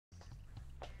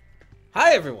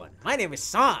Hi everyone, my name is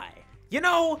Sai. You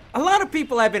know, a lot of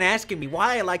people have been asking me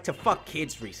why I like to fuck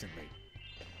kids recently.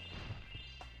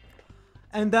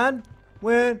 And then,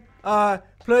 when I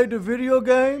played the video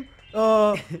game,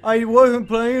 I wasn't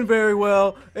playing very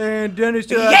well, and then it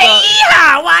said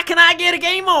Yeah! Why can I get a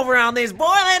game over on this, boy?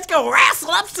 Let's go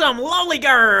wrestle up some lowly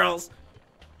girls!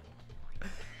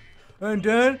 And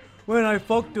then, when I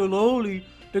fucked the lowly,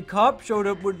 the cop showed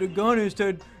up with the gun and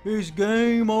said, "It's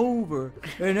game over."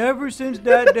 And ever since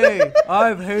that day,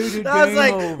 I've hated I was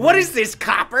like, over. what is this,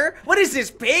 copper? What is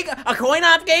this, pig? A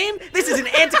coin-op game? This is an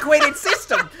antiquated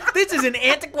system. This is an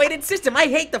antiquated system. I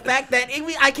hate the fact that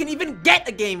I can even get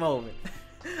a game over.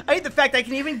 I hate the fact I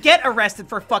can even get arrested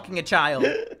for fucking a child.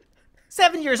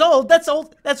 7 years old? That's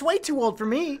old. That's way too old for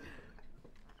me.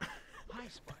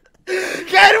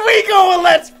 Can we go a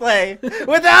Let's Play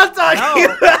without talking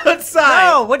about Sai?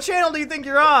 No, what channel do you think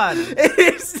you're on?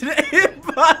 It's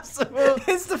impossible.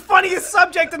 It's the funniest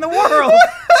subject in the world.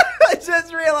 I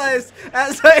just realized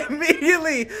as I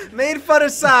immediately made fun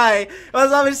of Sai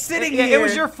as I was sitting here. It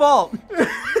was your fault.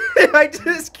 I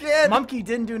just can't. Mumkey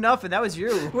didn't do nothing. That was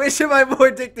you. Which am I more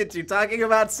addicted to? Talking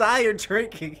about Sai or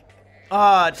drinking?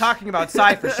 Talking about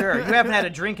Sai for sure. You haven't had a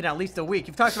drink in at least a week.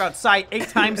 You've talked about Sai 8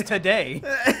 times today.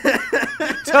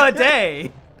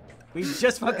 Today. We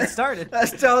just fucking started. I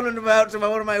was telling him about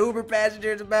one of my Uber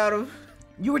passengers about him.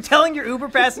 You were telling your Uber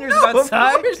passengers No, about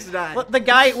Sai? of course not. The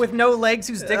guy with no legs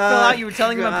whose dick fell out, you were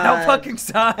telling him about fucking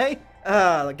Sai?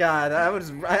 Oh god, I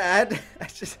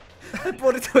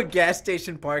pulled into a gas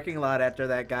station parking lot after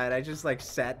that guy and I just like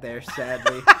sat there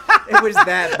sadly. It was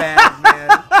that bad,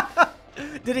 man.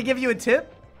 Did he give you a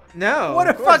tip? No. What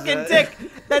a fucking dick!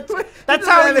 That's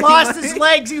how he lost his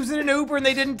legs. He was in an Uber and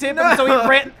they didn't tip him, so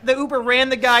the Uber ran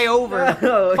the guy over.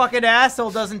 No. Fucking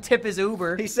asshole doesn't tip his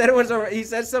Uber. He said he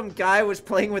said some guy was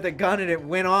playing with a gun and it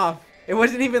went off. It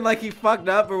wasn't even like he fucked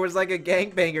up or was like a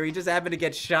gangbanger. He just happened to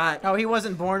get shot. Oh, he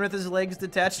wasn't born with his legs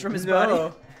detached from his body?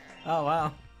 Oh,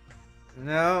 wow.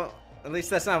 No. At least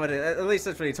that's not what at least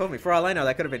that's what he told me. For all I know,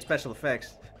 that could have been special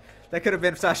effects. That could have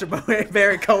been Sacha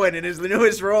Baron Cohen in his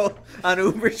newest role on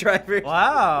Uber driver.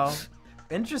 Wow.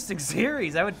 Interesting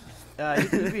series. That would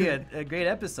it'd be a great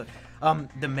episode.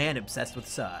 The man obsessed with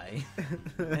Sai.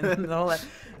 And all that.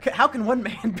 How can one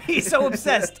man be so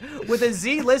obsessed with a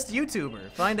Z-list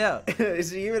YouTuber? Find out.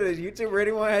 Is he even a YouTuber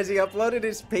anymore? Has he uploaded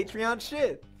his Patreon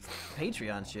shit?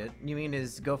 Patreon shit? You mean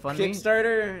his GoFundMe?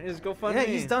 Kickstarter? His GoFundMe? Yeah,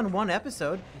 he's done one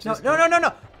episode.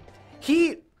 No.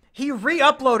 He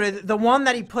re-uploaded the one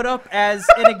that he put up as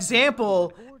an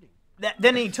example.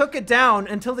 Then he took it down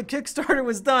until the Kickstarter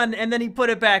was done, and then he put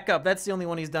it back up. That's the only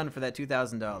one he's done for that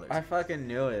 $2,000. I fucking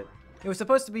knew it. It was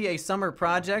supposed to be a summer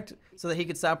project so that he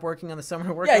could stop working on the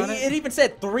summer work on it. Yeah, it even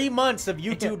said 3 months of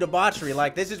YouTube debauchery.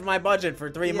 Like, this is my budget for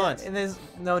 3 months. And there's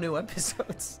no new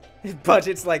episodes. His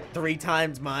budget's like 3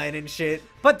 times mine and shit.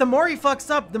 But the more he fucks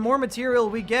up, the more material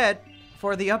we get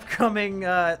for the upcoming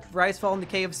Rise, Fall, and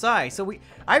Decay of Sai. So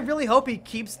I really hope he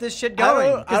keeps this shit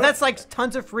going, because that's like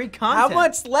tons of free content. How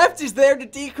much left is there to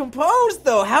decompose,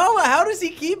 though? How does he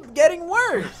keep getting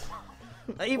worse?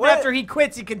 Even after he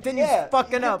quits, he continues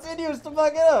fucking up. He continues to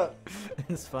fuck it up.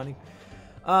 It's funny.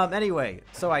 Anyway,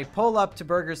 so I pull up to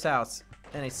Burger's house,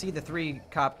 and I see the 3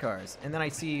 cop cars. And then I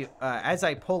see, as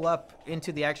I pull up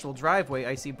into the actual driveway,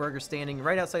 I see Burger standing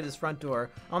right outside his front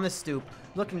door on the stoop,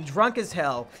 looking drunk as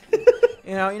hell.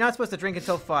 You know, you're not supposed to drink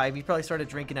until 5. You probably started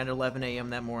drinking at 11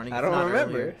 a.m. that morning. I don't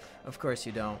remember. Earlier. Of course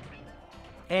you don't.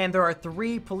 And there are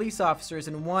 3 police officers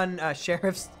and 1 I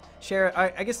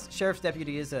guess sheriff's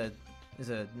deputy is a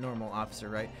normal officer,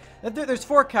 right? There's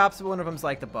 4 cops, but one of them's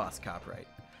like the boss cop, right?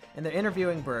 And they're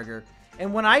interviewing Burger.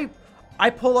 And when I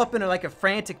pull up in a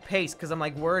frantic pace because I'm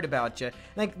like worried about you,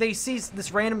 like they see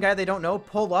this random guy they don't know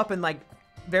pull up and like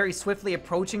very swiftly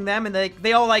approaching them, and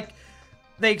they all like.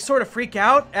 They sort of freak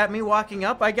out at me walking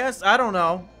up, I guess. I don't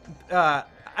know. I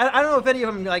don't know if any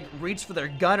of them, like, reached for their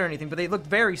gun or anything, but they looked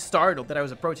very startled that I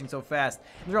was approaching so fast.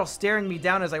 And they're all staring me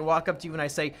down as I walk up to you and I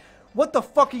say, "What the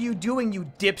fuck are you doing,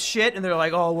 you dipshit?" And they're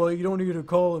like, "Oh, well, you don't need to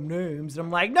call him names." And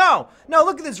I'm like, no,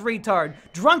 look at this retard.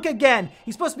 Drunk again.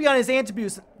 He's supposed to be on his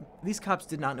antabuse. These cops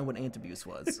did not know what antabuse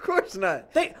was. Of course not.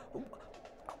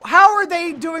 How are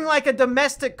they doing like a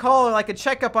domestic call or like a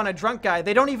checkup on a drunk guy?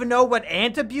 They don't even know what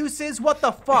antabuse is? What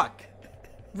the fuck?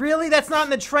 Really? That's not in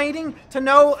the training to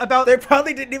know about... They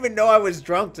probably didn't even know I was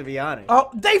drunk, to be honest. Oh,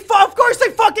 of course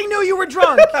they fucking knew you were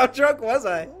drunk! How drunk was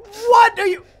I? What are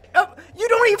you... you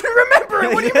don't even remember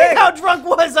it! What do you mean, how drunk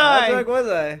was I? How drunk was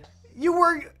I? You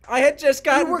were... I had just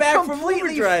gotten back from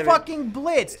Uber driving. You were completely fucking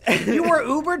blitzed. You were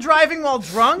Uber driving while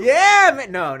drunk? Yeah,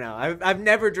 man. No. I've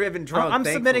never driven drunk, I'm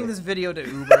submitting this video to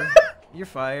Uber. You're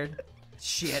fired.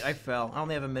 Shit, I fell. I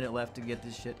only have a minute left to get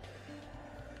this shit.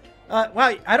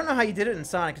 Wow, I don't know how you did it in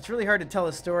Sonic. It's really hard to tell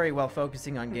a story while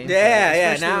focusing on gameplay.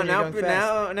 Yeah,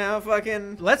 Yeah. now,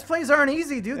 fucking. Let's Plays aren't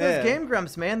easy, dude. Those Yeah. Game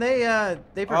Grumps, man, they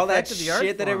perfected All that the art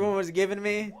shit that form. everyone was giving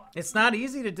me. It's not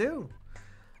easy to do.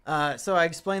 So I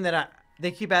explained that they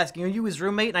keep asking, are you his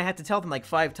roommate? And I had to tell them like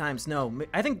 5 times no.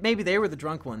 I think maybe they were the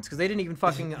drunk ones because they didn't even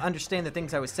fucking understand the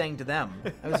things I was saying to them.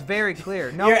 I was very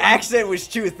clear. No, Your accent was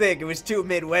too thick. It was too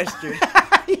Midwestern.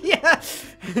 Yeah.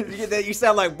 You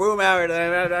sound like Boomhauer.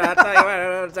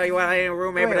 I'll tell you what, I ain't a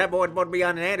roommate, but that boy's supposed to be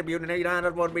on an antibute, and you're not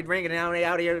supposed to be drinking, and now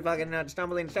out here fucking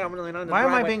stumbling on the Why am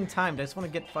I driveway. being timed? I just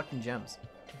want to get fucking gems.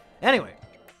 Anyway,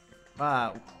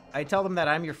 I tell them that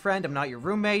I'm your friend. I'm not your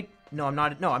roommate. No, I'm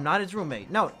not. No, I'm not his roommate.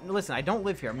 No, listen, I don't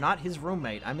live here. I'm not his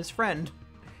roommate. I'm his friend.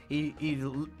 He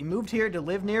moved here to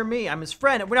live near me. I'm his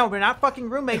friend. No, we're not fucking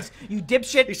roommates. You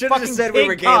dipshit. You should have fucking just said we pig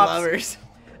were gay cops. lovers.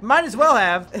 Might as well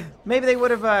have. Maybe they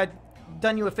would have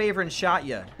done you a favor and shot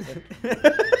you.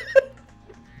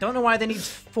 Don't know why they need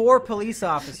 4 police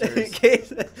officers.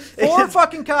 4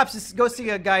 fucking cops to go see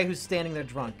a guy who's standing there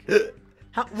drunk.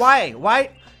 Why?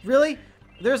 Why? Really?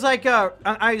 There's like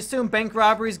I assume bank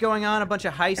robberies going on, a bunch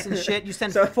of heists and shit. You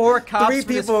send 4 cops. 3 for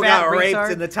this people fat got raped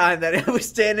retard? in the time that I was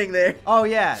standing there. Oh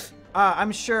yeah.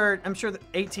 I'm sure that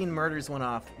 18 murders went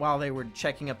off while they were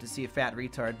checking up to see a fat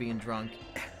retard being drunk.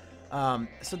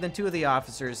 So then 2 of the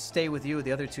officers stay with you.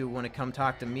 The other 2 want to come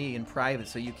talk to me in private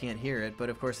so you can't hear it. But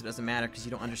of course it doesn't matter because you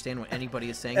don't understand what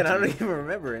anybody is saying And to I don't you. even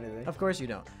remember anything. Of course you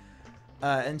don't.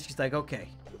 And she's like, okay.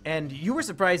 And you were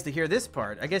surprised to hear this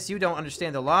part. I guess you don't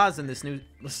understand the laws in this new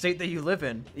state that you live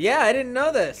in. Yeah, I didn't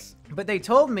know this. But they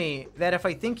told me that if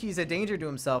I think he's a danger to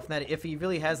himself, that if he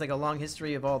really has like a long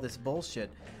history of all this bullshit,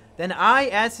 then I,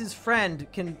 as his friend,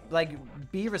 can like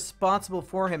be responsible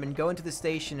for him and go into the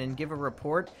station and give a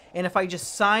report. And if I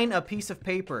just sign a piece of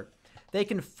paper, they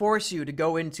can force you to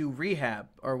go into rehab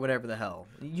or whatever the hell.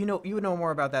 You would know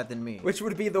more about that than me. Which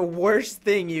would be the worst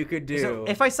thing you could do. So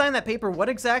if I sign that paper, what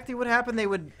exactly would happen? They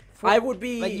would. I would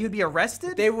be. Like you'd be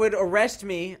arrested? They would arrest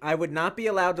me. I would not be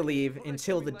allowed to leave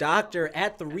until the doctor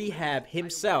at the rehab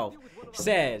himself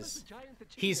says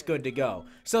he's good to go.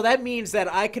 So that means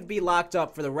that I could be locked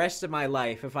up for the rest of my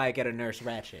life if I get a Nurse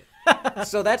Ratchet.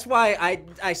 So that's why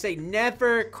I say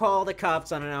never call the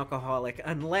cops on an alcoholic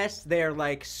unless they're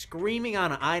like screaming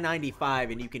on an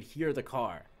I-95 and you can hear the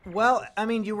car. Well, I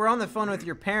mean, you were on the phone with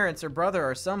your parents or brother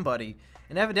or somebody,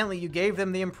 and evidently you gave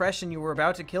them the impression you were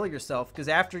about to kill yourself because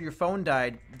after your phone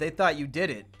died, they thought you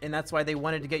did it, and that's why they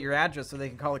wanted to get your address so they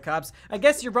can call the cops. I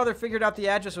guess your brother figured out the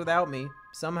address without me,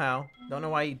 somehow. Don't know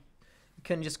why he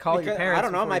couldn't just call your parents. I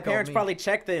don't know, before my he called parents me. probably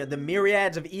checked the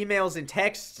myriads of emails and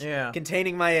texts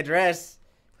containing my address.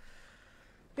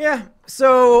 Yeah,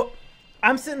 so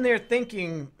I'm sitting there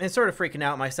thinking and sort of freaking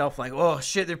out myself, like, oh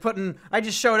shit, I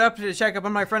just showed up to check up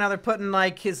on my friend, now they're putting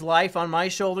like his life on my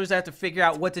shoulders. I have to figure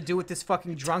out what to do with this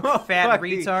fucking drunk fat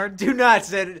retard. Do not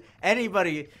send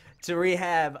anybody to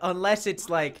rehab unless it's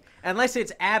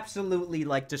absolutely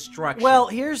like destruction. Well,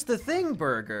 here's the thing,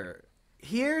 Burger.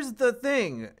 Here's the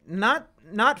thing.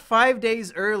 Not 5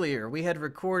 days earlier, we had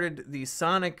recorded the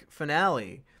Sonic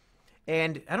finale.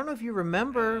 And I don't know if you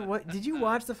remember did you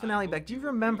watch the finale back? Do you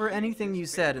remember anything you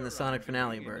said in the Sonic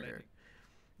finale, Burger?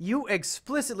 You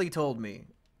explicitly told me,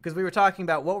 because we were talking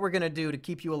about what we're going to do to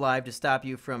keep you alive, to stop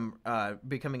you from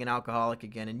becoming an alcoholic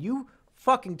again. And you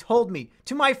fucking told me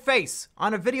to my face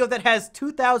on a video that has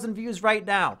 2,000 views right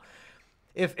now.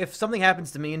 If something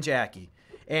happens to me and Jackie,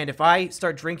 and if I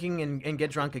start drinking and get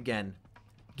drunk again,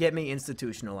 get me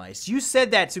institutionalized. You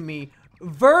said that to me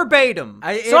verbatim.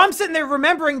 So I'm sitting there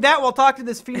remembering that while talking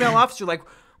to this female officer, like,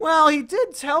 well, he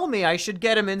did tell me I should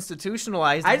get him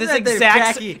institutionalized.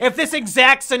 If this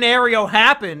exact scenario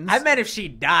happens. I meant if she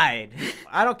died.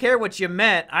 I don't care what you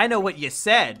meant. I know what you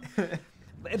said.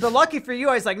 But lucky for you,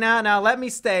 I was like, nah, let me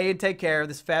stay and take care of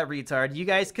this fat retard. You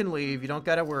guys can leave. You don't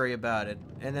got to worry about it.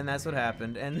 And then that's what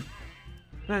happened. And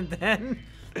then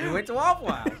we went to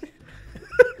Waffle House.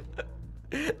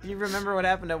 Do you remember what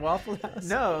happened at Waffle House?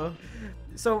 No.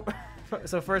 So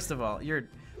first of all,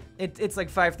 it's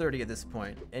like 5:30 at this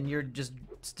point, and you're just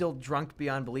still drunk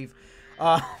beyond belief.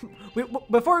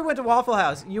 Before we went to Waffle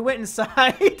House, you went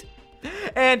inside,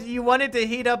 and you wanted to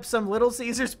heat up some Little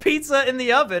Caesars pizza in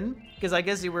the oven, because I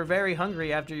guess you were very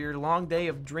hungry after your long day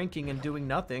of drinking and doing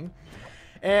nothing.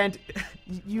 And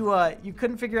you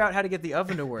couldn't figure out how to get the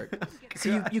oven to work.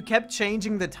 So you kept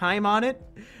changing the time on it,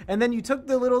 and then you took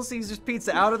the Little Caesars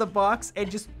pizza out of the box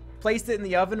and just placed it in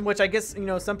the oven, which I guess, you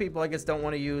know, some people, I guess, don't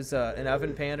want to use an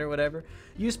oven pan or whatever.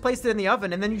 You just placed it in the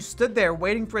oven, and then you stood there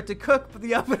waiting for it to cook, but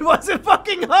the oven wasn't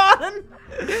fucking on.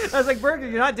 I was like, Burger,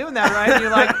 you're not doing that, right? And you're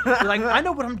like, I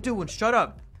know what I'm doing. Shut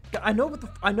up. I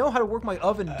know how to work my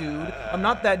oven, dude. I'm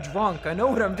not that drunk. I know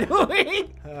what I'm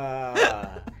doing.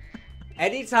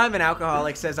 Anytime an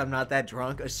alcoholic says I'm not that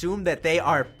drunk, assume that they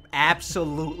are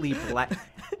absolutely black.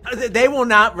 They will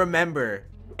not remember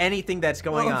anything that's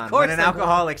going on when an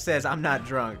alcoholic says I'm not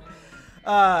drunk.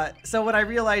 So when I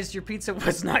realized your pizza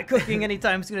was not cooking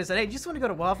anytime soon, I said, hey, do you just want to go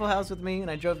to Waffle House with me? And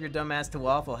I drove your dumb ass to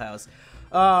Waffle House.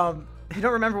 You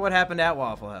don't remember what happened at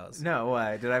Waffle House? No,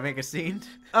 why? Did I make a scene?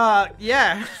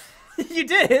 Yeah. You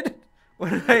did. What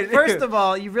did I do? First of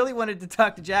all, you really wanted to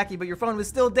talk to Jackie, but your phone was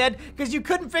still dead because you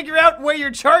couldn't figure out where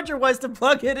your charger was to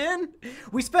plug it in.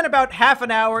 We spent about half an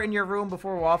hour in your room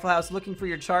before Waffle House looking for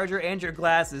your charger and your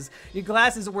glasses. Your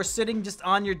glasses were sitting just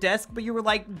on your desk, but you were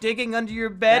like digging under your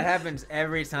bed. That happens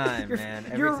every time, man.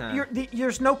 Every time.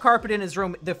 There's no carpet in his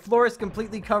room. The floor is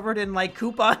completely covered in like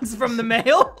coupons from the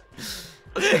mail.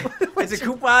 It's a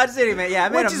coupon city, man. Yeah, I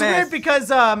made a mess. Which is weird because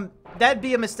that'd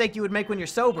be a mistake you would make when you're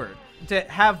sober. To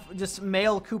have just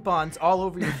mail coupons all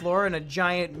over your floor in a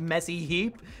giant messy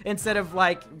heap instead of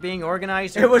like being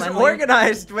organized. It was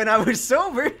organized when I was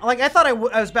sober. Like I thought I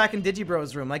was back in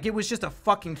Digibro's room. Like it was just a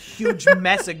fucking huge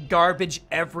mess of garbage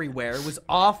everywhere. It was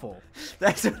awful.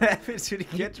 That's what happens when you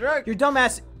get drunk. Your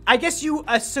dumbass. I guess you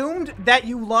assumed that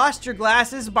you lost your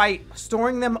glasses by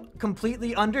storing them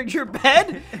completely under your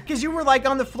bed? Because you were like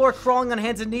on the floor crawling on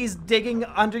hands and knees digging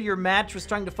under your mattress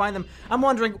trying to find them. I'm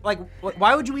wondering, like,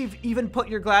 why would you even put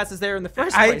your glasses there in the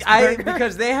first place?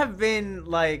 Because they have been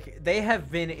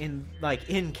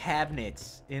in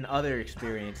cabinets in other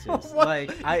experiences.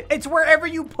 It's wherever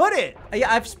you put it.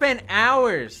 Yeah, I've spent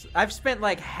hours. I've spent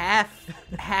like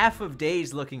half of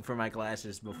days looking for my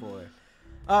glasses before.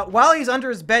 While he's under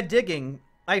his bed digging,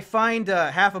 I find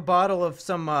half a bottle of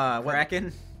some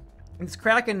Kraken. It's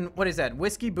Kraken. What is that?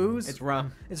 Whiskey booze? It's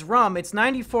rum. It's rum. It's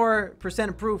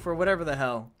 94% proof or whatever the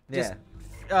hell. Yeah.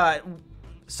 Just,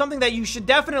 something that you should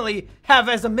definitely have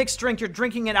as a mixed drink. You're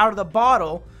drinking it out of the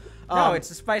bottle. No, it's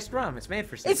a spiced rum. It's made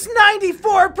for something. It's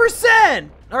 94%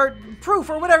 or proof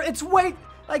or whatever. It's way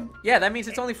like. Yeah, that means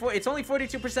it's only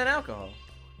 42% alcohol.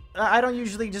 I don't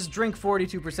usually just drink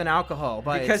 42% alcohol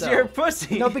by because itself. you're a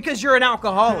pussy. No, because you're an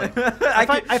alcoholic.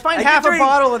 I find half a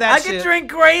bottle of that shit. I can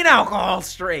drink grain alcohol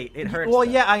straight. It hurts. Well,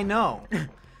 yeah, I know.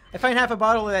 I find half a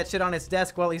bottle of that shit on his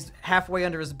desk while he's halfway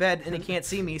under his bed and he can't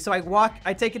see me. So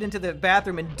I take it into the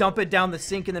bathroom and dump it down the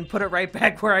sink and then put it right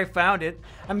back where I found it.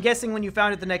 I'm guessing when you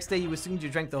found it the next day, you assumed you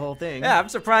drank the whole thing. Yeah, I'm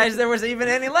surprised there was even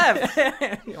any left.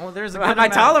 Well, there's a good my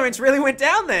amount. tolerance really went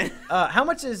down then. How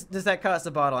much does that cost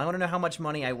a bottle? I want to know how much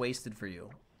money I wasted for you.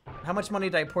 How much money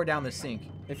did I pour down the sink?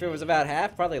 If it was about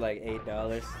half, probably like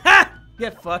 $8. Ha!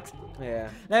 Get fucked. Yeah.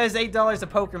 That is $8 of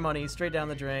poker money straight down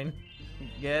the drain.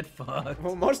 Get fucked.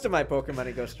 Well, most of my poker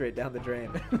money goes straight down the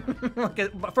drain.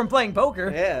 From playing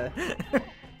poker. Yeah.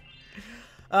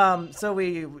 So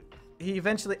he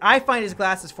eventually, I find his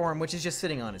glasses for him, which is just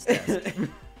sitting on his desk.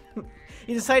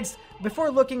 He decides, before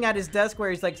looking at his desk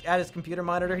where he's like at his computer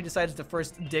monitor, he decides to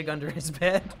first dig under his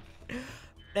bed.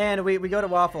 And we go to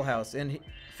Waffle House. And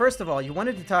first of all, you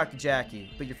wanted to talk to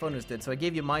Jackie, but your phone was dead, so I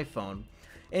gave you my phone.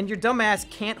 And your dumbass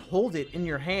can't hold it in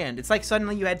your hand. It's like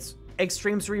suddenly you had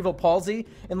extreme cerebral palsy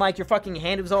and like your fucking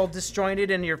hand was all disjointed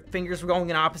and your fingers were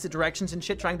going in opposite directions and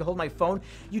shit trying to hold my phone.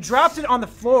 You dropped it on the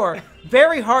floor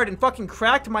very hard and fucking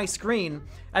cracked my screen.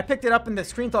 I picked it up and the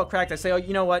screen felt cracked. I say, oh,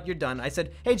 you know what? You're done. I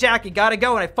said, hey, Jackie, gotta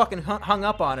go. And I fucking hung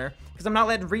up on her because I'm not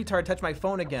letting retard touch my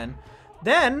phone again.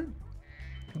 Then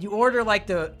you order like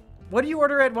what do you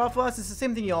order at Waffle House? It's the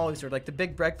same thing you always order, like the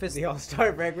big breakfast. The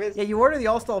All-Star breakfast? Yeah, you order the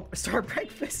All-Star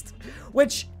breakfast,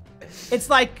 which it's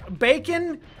like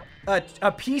bacon,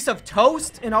 a piece of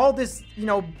toast, and all this, you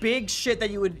know, big shit that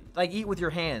you would like eat with your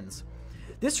hands.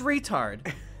 This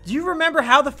retard. Do you remember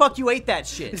how the fuck you ate that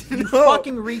shit? You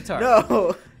fucking retard.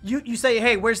 No. You say,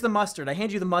 hey, where's the mustard? I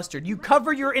hand you the mustard. You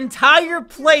cover your entire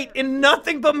plate in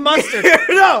nothing but mustard.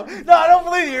 No, I don't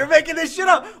believe you. You're making this shit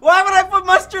up. Why would I put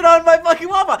mustard on my fucking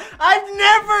waffle? I've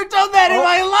never done that in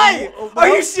my life. Are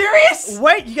you serious?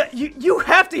 Wait, you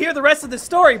have to hear the rest of the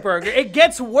story, Burger. It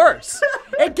gets worse.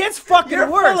 It gets fucking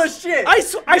You're worse. Full of shit. I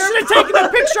should have taken a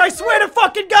picture. I swear to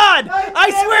fucking God.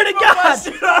 I swear to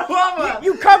God.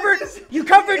 You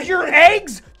covered your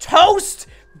eggs, toast,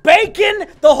 bacon,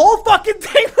 the whole fucking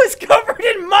thing was covered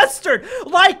in mustard.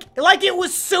 Like it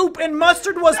was soup and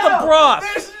mustard was the broth.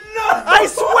 I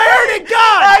swear to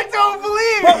God. I don't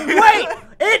believe But wait,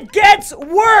 it gets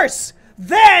worse.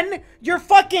 Then your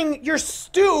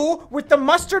stew with the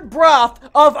mustard broth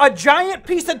of a giant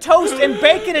piece of toast and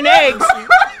bacon and eggs.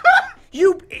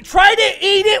 You try to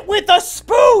eat it with a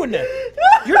spoon.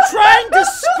 You're trying to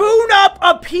spoon up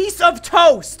a piece of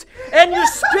toast and you're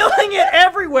spilling it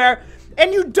everywhere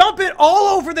and you dump it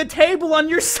all over the table on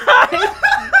your side.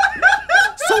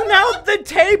 So now the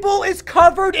table is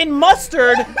covered in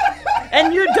mustard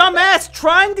and your dumbass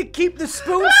trying to keep the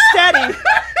spoon steady.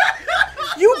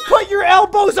 You put your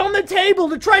elbows on the table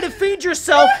to try to feed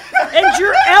yourself, and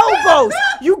your elbows!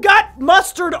 You got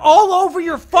mustard all over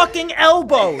your fucking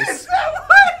elbows! Is that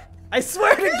what? I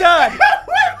swear to God! Is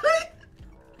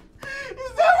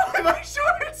that why my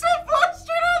shorts have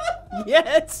mustard on them?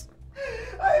 Yes!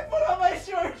 I put on my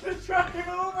shorts to try and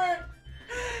Uber,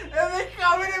 and they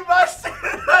come in mustard,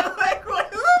 and I'm like,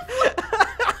 what the fuck?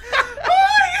 Oh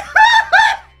my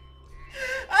God!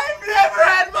 I've never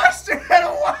had mustard at a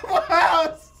Waffle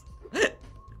House!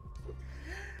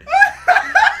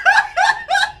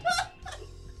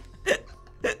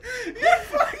 You're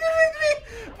fucking with me!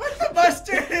 Put the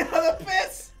mustard in on the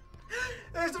piss!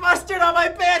 There's mustard on my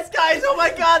pants, guys! Oh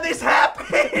my God, this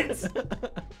happens!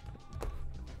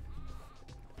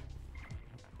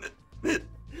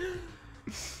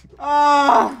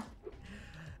 Oh!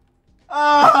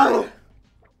 Oh!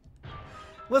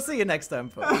 We'll see you next time,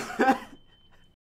 folks.